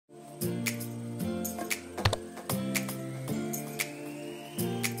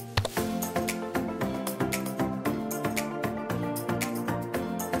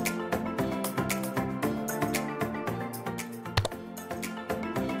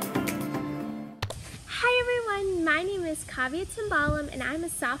my name is Kavya and I'm a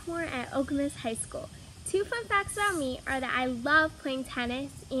sophomore at Okemos High School. 2 fun facts about me are that I love playing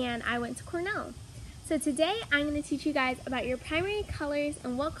tennis and I went to Cornell. So today I'm going to teach you guys about your primary colors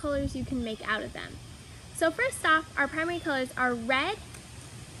and what colors you can make out of them. So first off, our primary colors are red,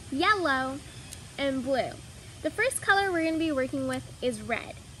 yellow, and blue. The first color we're going to be working with is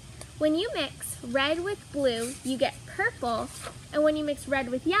red. When you mix red with blue, you get purple, and when you mix red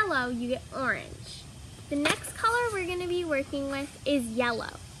with yellow, you get orange. The next color we're going to be working with is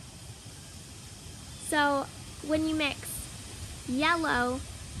yellow. So when you mix yellow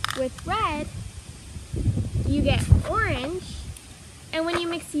with red, you get orange, and when you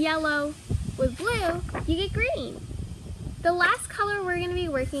mix yellow with blue, you get green. The last color we're going to be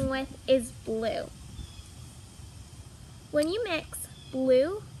working with is blue. When you mix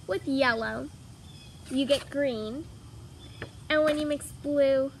blue with yellow, you get green, and when you mix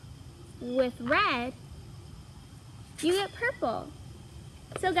blue with red, you get purple.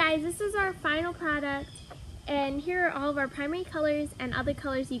 So guys, this is our final product, and here are all of our primary colors and other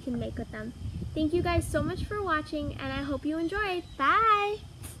colors you can make with them. Thank you guys so much for watching, and I hope you enjoyed. Bye!